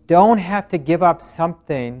 we don't have to give up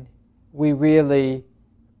something we really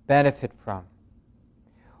benefit from.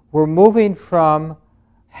 We're moving from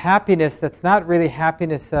happiness that's not really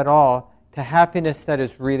happiness at all to happiness that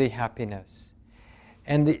is really happiness.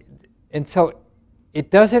 And so it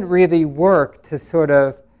doesn't really work to sort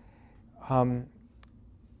of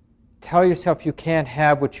tell yourself you can't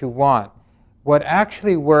have what you want. What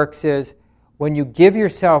actually works is when you give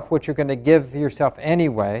yourself what you're going to give yourself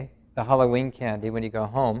anyway, the Halloween candy when you go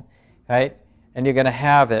home, right? And you're going to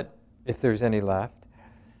have it if there's any left.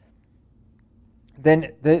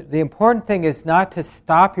 Then the important thing is not to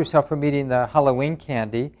stop yourself from eating the Halloween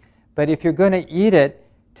candy, but if you're going to eat it,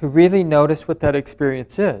 to really notice what that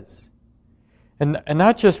experience is. And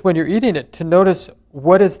not just when you're eating it, to notice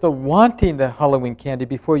what is the wanting the Halloween candy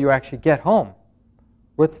before you actually get home?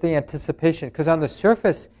 What's the anticipation? Because on the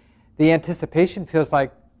surface, the anticipation feels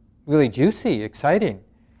like really juicy, exciting.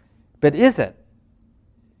 But is it?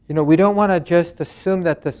 We don't want to just assume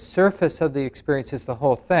that the surface of the experience is the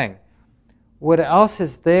whole thing. What else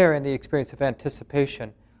is there in the experience of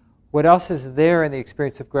anticipation? What else is there in the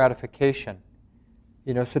experience of gratification?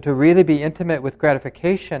 So to really be intimate with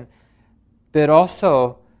gratification, but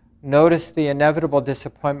also notice the inevitable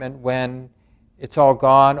disappointment when it's all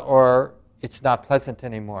gone or it's not pleasant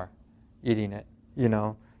anymore, eating it,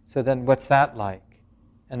 So then what's that like?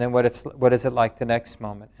 And then what is it like the next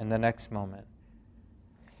moment and the next moment?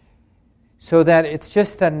 So that it's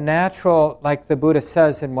just a natural, like the Buddha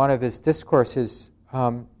says in one of his discourses,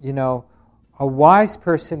 a wise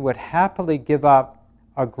person would happily give up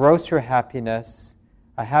a grosser happiness,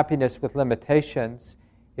 a happiness with limitations,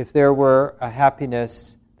 if there were a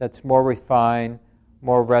happiness that's more refined,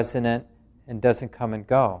 more resonant, and doesn't come and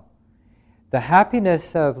go. The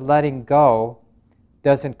happiness of letting go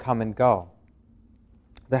doesn't come and go.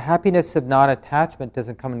 The happiness of non-attachment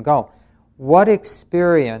doesn't come and go. What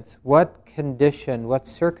experience, what condition, what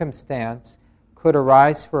circumstance could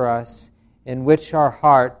arise for us in which our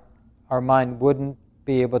heart, our mind wouldn't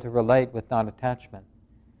be able to relate with non-attachment?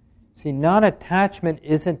 See, non-attachment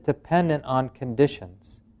isn't dependent on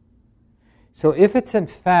conditions. So if it's in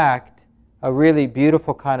fact a really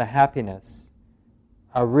beautiful kind of happiness,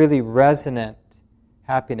 a really resonant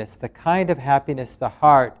happiness, the kind of happiness the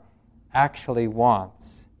heart actually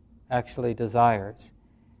wants, actually desires,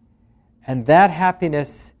 and that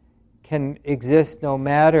happiness can exist no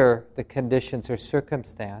matter the conditions or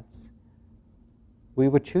circumstance, we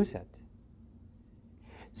would choose it.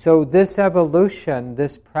 So this evolution,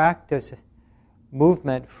 this practice,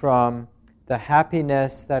 movement from the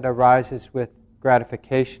happiness that arises with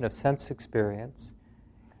gratification of sense experience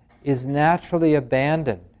is naturally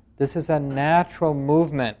abandoned. This is a natural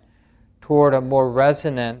movement toward a more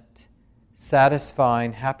resonant,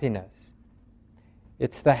 satisfying happiness.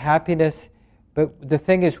 It's the happiness, but the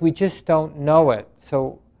thing is we just don't know it.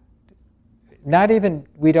 So not even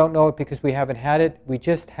we don't know it because we haven't had it, we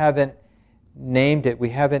just haven't named it. We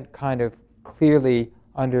haven't kind of clearly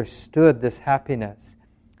understood this happiness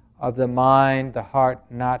of the mind, the heart,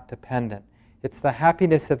 not dependent. It's the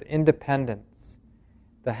happiness of independence,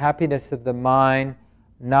 the happiness of the mind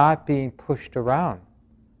not being pushed around,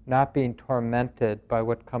 not being tormented by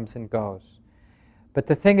what comes and goes. But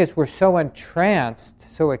the thing is, we're so entranced,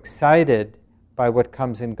 so excited by what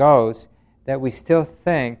comes and goes, that we still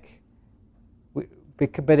think,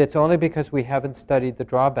 but it's only because we haven't studied the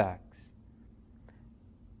drawbacks.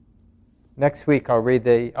 Next week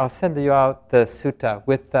I'll send you out the sutta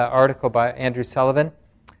with the article by Andrew Sullivan.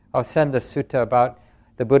 I'll send the sutta about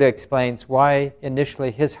the Buddha explains why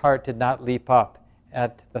initially his heart did not leap up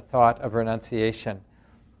at the thought of renunciation.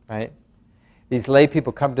 Right? These lay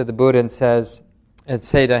people come to the Buddha and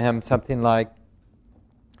say to him something like,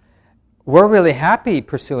 we're really happy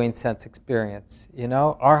pursuing sense experience.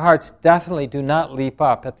 Our hearts definitely do not leap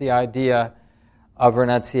up at the idea of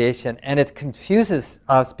renunciation. And it confuses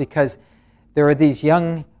us because there are these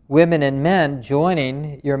young women and men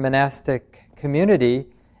joining your monastic community,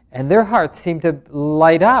 and their hearts seem to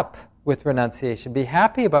light up with renunciation, be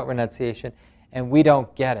happy about renunciation, and we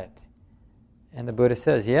don't get it. And the Buddha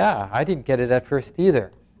says, yeah, I didn't get it at first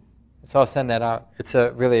either. So I'll send that out. It's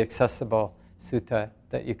a really accessible sutta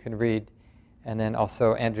that you can read. And then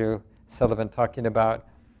also Andrew Sullivan talking about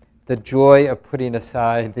the joy of putting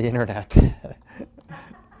aside the internet,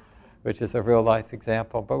 which is a real-life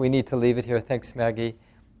example. But we need to leave it here. Thanks, Maggie.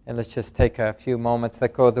 And let's just take a few moments,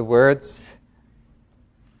 let go of the words.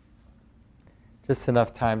 Just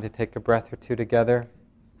enough time to take a breath or two together.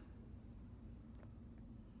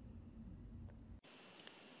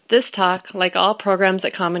 This talk, like all programs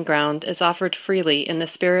at Common Ground, is offered freely in the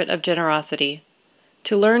spirit of generosity.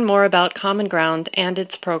 To learn more about Common Ground and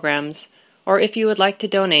its programs, or if you would like to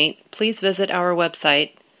donate, please visit our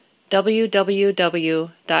website,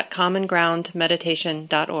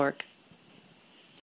 www.commongroundmeditation.org.